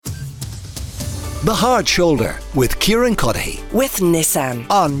The Hard Shoulder with Kieran with Nissan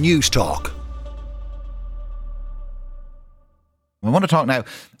on News Talk. I want to talk now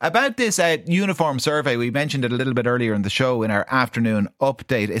about this uniform survey. We mentioned it a little bit earlier in the show in our afternoon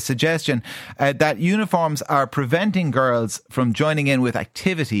update. A suggestion that uniforms are preventing girls from joining in with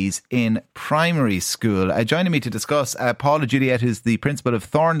activities in primary school. Joining me to discuss, Paula Juliet, who's the principal of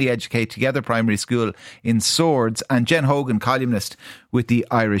Thornley Educate Together Primary School in Swords, and Jen Hogan, columnist with the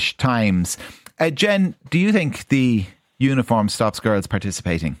Irish Times. Jen, do you think the uniform stops girls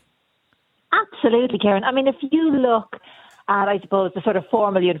participating? Absolutely, Kieran. I mean, if you look at, I suppose, the sort of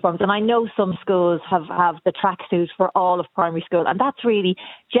formal uniforms, and I know some schools have the tracksuit for all of primary school, and that's really,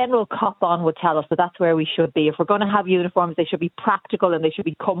 general cop-on would tell us that that's where we should be. If we're going to have uniforms, they should be practical and they should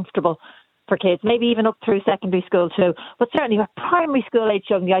be comfortable for kids, maybe even up through secondary school too. But certainly at primary school age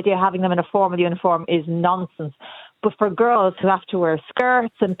young, the idea of having them in a formal uniform is nonsense. But for girls who have to wear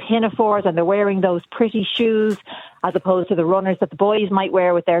skirts and pinafores and they're wearing those pretty shoes as opposed to the runners that the boys might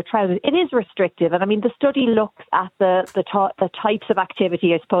wear with their trousers, it is restrictive. And I mean, the study looks at the types of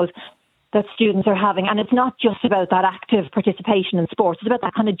activity, I suppose, that students are having. And it's not just about that active participation in sports. It's about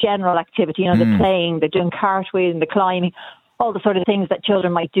that kind of general activity, the playing, the doing cartwheeling, the climbing, all the sort of things that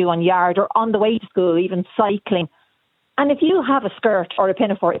children might do on yard or on the way to school, even cycling. And if you have a skirt or a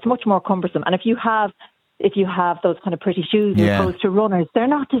pinafore, it's much more cumbersome. And if you have those kind of pretty shoes as opposed to runners, they're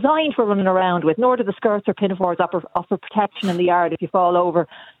not designed for running around with, nor do the skirts or pinafores offer protection in the yard if you fall over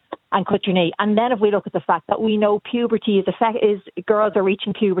and cut your knee. And then if we look at the fact that we know puberty is girls are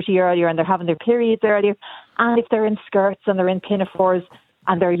reaching puberty earlier and they're having their periods earlier, and if they're in skirts and they're in pinafores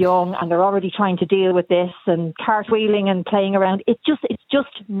and they're young and they're already trying to deal with this and cartwheeling and playing around, it's just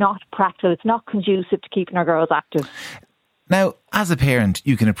not practical. It's not conducive to keeping our girls active. Now, as a parent,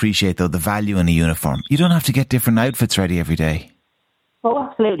 you can appreciate, though, the value in a uniform. You don't have to get different outfits ready every day. Oh,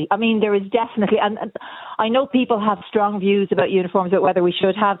 absolutely. I mean, there is definitely, and I know people have strong views about uniforms, about whether we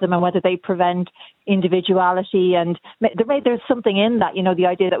should have them and whether they prevent individuality. And there's something in that, the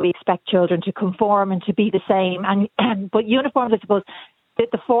idea that we expect children to conform and to be the same. But uniforms, I suppose,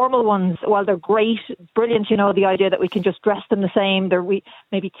 the formal ones, while they're great, brilliant, the idea that we can just dress them the same, we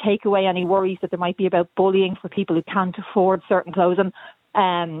maybe take away any worries that there might be about bullying for people who can't afford certain clothes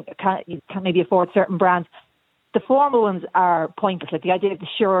and can't maybe afford certain brands. The formal ones are pointless, like the idea of the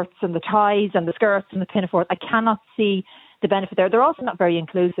shirts and the ties and the skirts and the pinafores. I cannot see the benefit there. They're also not very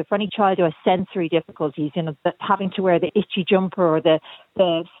inclusive for any child who has sensory difficulties, having to wear the itchy jumper or the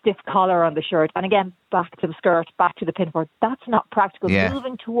stiff collar on the shirt. And again, back to the skirt, back to the pinafore. That's not practical. Yeah.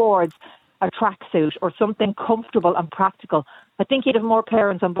 Moving towards a tracksuit or something comfortable and practical, I think you'd have more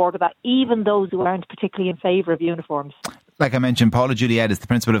parents on board with that, even those who aren't particularly in favour of uniforms. Like I mentioned, Paula Juliet is the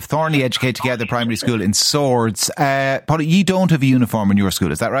principal of Thornley Educate Together Primary School in Swords. Paula, you don't have a uniform in your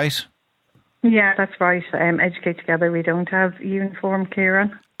school, is that right? Yeah, that's right. Educate Together, we don't have uniform,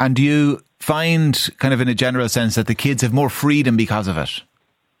 Kieran. And do you find, kind of in a general sense, that the kids have more freedom because of it?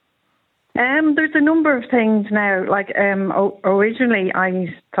 There's a number of things now. Like originally,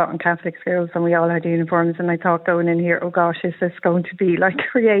 I taught in Catholic schools and we all had uniforms, and I thought going in here, oh gosh, is this going to be like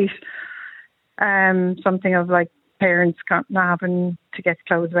create something of like parents not having to get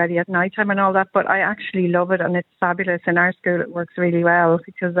clothes ready at night time and all that? But I actually love it, and it's fabulous. In our school, it works really well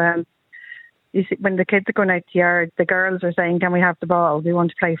because you see, when the kids are going out to the yard, the girls are saying, can we have the ball? We want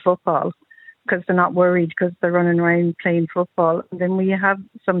to play football, because they're not worried because they're running around playing football. And then we have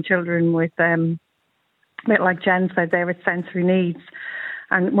some children with like Jen said there, with sensory needs.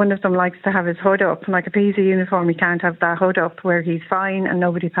 And one of them likes to have his hood up. And like if he's a uniform, he can't have that hood up, where he's fine and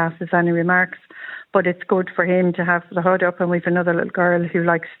nobody passes any remarks. But it's good for him to have the hood up. And we've another little girl who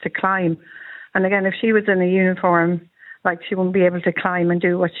likes to climb. And again, if she was in a uniform, like she wouldn't be able to climb and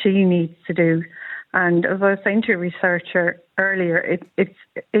do what she needs to do. And as I was saying to a researcher earlier, it's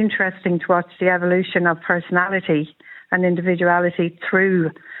interesting to watch the evolution of personality and individuality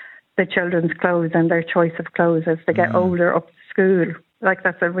through the children's clothes and their choice of clothes as they get older up to school. Like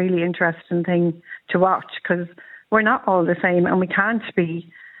that's a really interesting thing to watch, because we're not all the same and we can't be.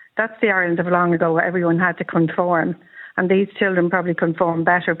 That's the Ireland of long ago, where everyone had to conform. And these children probably conform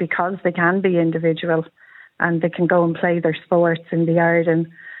better because they can be individual and they can go and play their sports in the yard, and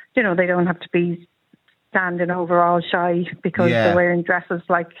they don't have to be standing over all shy because they're wearing dresses,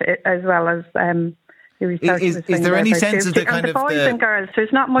 like as well as the research was saying. Is there any sense of the kind of boys and girls?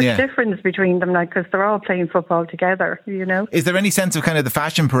 There's not much difference between them, like, because they're all playing football together. Is there any sense of kind of the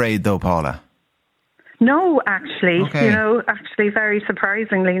fashion parade though, Paula? No, actually, okay. Actually, very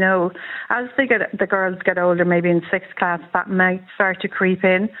surprisingly, no. As the girls get older, maybe in sixth class, that might start to creep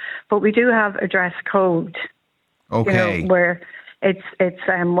in. But we do have a dress code. Okay. Where it's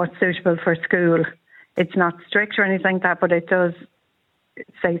what's suitable for school. It's not strict or anything like that, but it does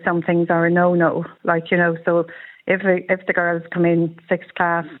say some things are a no. Like, you know, so if the girls come in 6th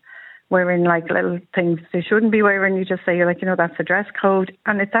class wearing like little things they shouldn't be wearing, you just say, like, you know, that's a dress code,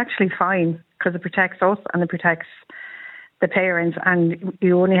 and it's actually fine because it protects us and it protects the parents, and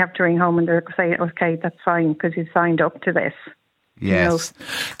you only have to ring home and they're saying, okay, that's fine because you signed up to this. Yes.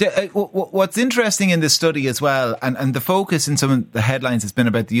 You know? What's interesting in this study as well, and the focus in some of the headlines has been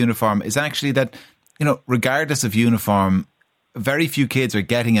about the uniform, is actually that, you know, regardless of uniform, very few kids are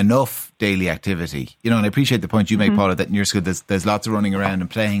getting enough daily activity. You know, and I appreciate the point you make, Paula, that in your school there's lots of running around and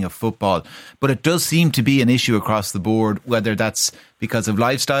playing of football. But it does seem to be an issue across the board, whether that's because of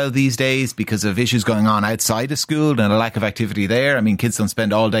lifestyle these days, because of issues going on outside of school and a lack of activity there. I mean, kids don't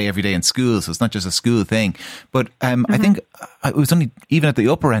spend all day every day in school, so it's not just a school thing. But I think it was only, even at the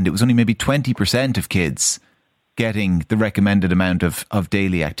upper end, it was only maybe 20% of kids getting the recommended amount of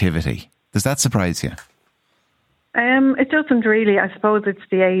daily activity. Does that surprise you? It doesn't really. I suppose it's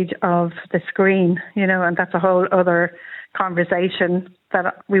the age of the screen, you know, and that's a whole other conversation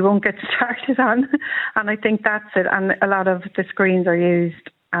that we won't get started on. And I think that's it. And a lot of the screens are used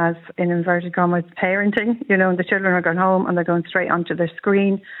as, in inverted commas, parenting, you know, and the children are going home and they're going straight onto their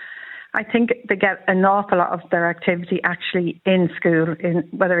screen. I think they get an awful lot of their activity actually in school, in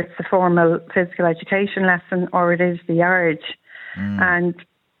whether it's the formal physical education lesson or it is the yard. And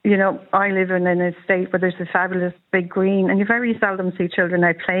you know, I live in an estate where there's a fabulous big green, and you very seldom see children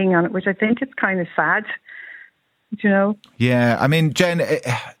out playing on it, which I think is kind of sad, you know. Yeah, I mean, Jen,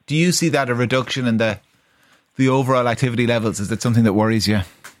 do you see that a reduction in the overall activity levels? Is that something that worries you?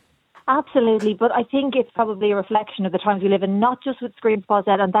 Absolutely, but I think it's probably a reflection of the times we live in, not just with screens,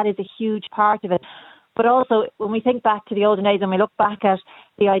 and that is a huge part of it. But also, when we think back to the olden days and we look back at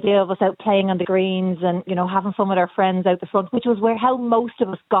the idea of us out playing on the greens and, you know, having fun with our friends out the front, which was how most of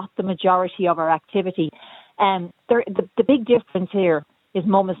us got the majority of our activity. The big difference here is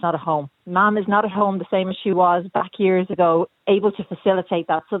mum is not at home. Mum is not at home the same as she was back years ago, able to facilitate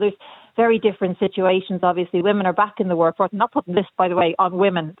that. So there's very different situations. Obviously, women are back in the workforce. I'm not putting this, by the way, on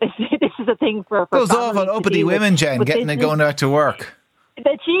women. This is a thing for those awful uppity women, Jen, getting and going out to work.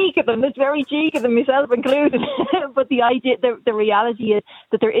 The cheek of them, it's very cheek of them, myself included. But the idea, the reality is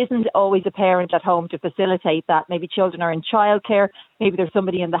that there isn't always a parent at home to facilitate that. Maybe children are in childcare. Maybe there's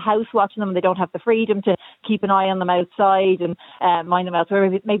somebody in the house watching them and they don't have the freedom to keep an eye on them outside and mind them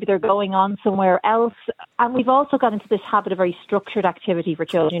elsewhere. Maybe they're going on somewhere else. And we've also got into this habit of very structured activity for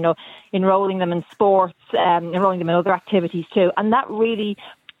children, you know, enrolling them in sports, enrolling them in other activities too. And that really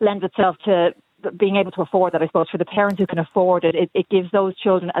lends itself to being able to afford that, I suppose, for the parents who can afford it. It gives those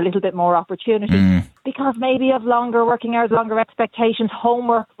children a little bit more opportunity because maybe of longer working hours, longer expectations,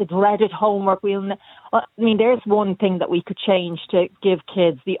 homework, the dreaded homework. I mean, there's one thing that we could change to give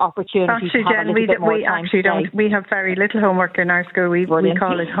kids the opportunity to have a little bit more time. Actually, don't. We have very little homework in our school. We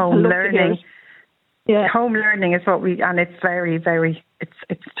call it home learning. Yeah. Home learning is what and it's very, very,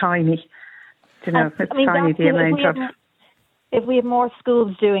 it's tiny. You know, it's tiny the amount of... If we have more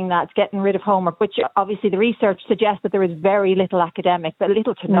schools doing that, getting rid of homework, which obviously the research suggests that there is very little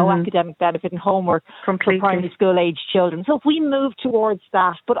little to no academic benefit in homework for primary school age children. So if we move towards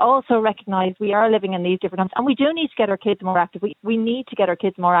that, but also recognise we are living in these different times and we do need to get our kids more active. We need to get our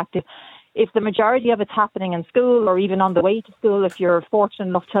kids more active. If the majority of it's happening in school or even on the way to school, if you're fortunate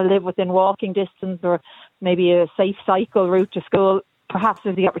enough to live within walking distance or maybe a safe cycle route to school, perhaps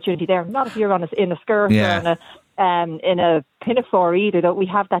there's the opportunity there. Not if you're in a skirt or in a pinafore either, that we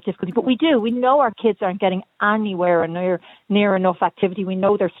have that difficulty. But we do. We know our kids aren't getting anywhere near enough activity. We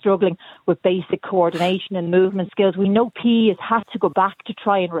know they're struggling with basic coordination and movement skills. We know PE has had to go back to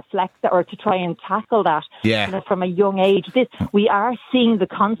try and reflect that or to try and tackle that from a young age. We are seeing the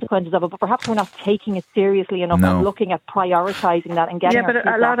consequences of it, but perhaps we're not taking it seriously enough and looking at prioritising that and getting our kids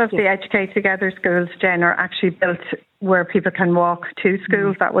but a lot active. of the Educate Together schools, Jen, are actually built where people can walk to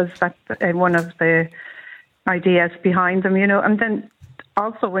schools. That was one of the ideas behind them, you know, and then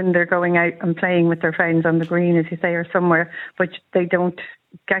also when they're going out and playing with their friends on the green, as you say, or somewhere, which they don't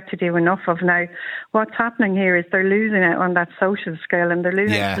get to do enough of now. What's happening here is they're losing out on that social skill, and they're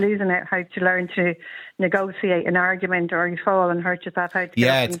losing out how to learn to negotiate an argument, or you fall and hurt yourself.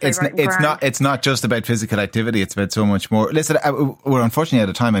 It's not just about physical activity, it's about so much more. Listen, we're unfortunately out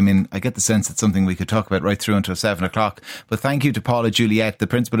of time. I mean, I get the sense it's something we could talk about right through until 7 o'clock, but thank you to Paula Juliet, the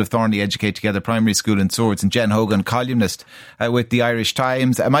principal of Thornley Educate Together Primary School in Swords, and Jen Hogan, columnist with the Irish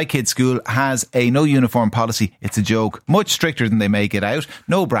Times. My kid's school has a no uniform policy. It's a joke, much stricter than they make it out.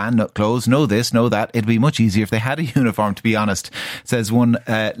 No brand, no clothes, no this, no that. It'd be much easier if they had a uniform, to be honest, says one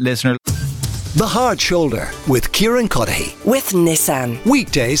listener. The Hard Shoulder with Kieran Cuddihy. With Nissan.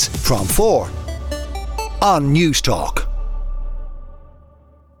 Weekdays from 4 on News Talk.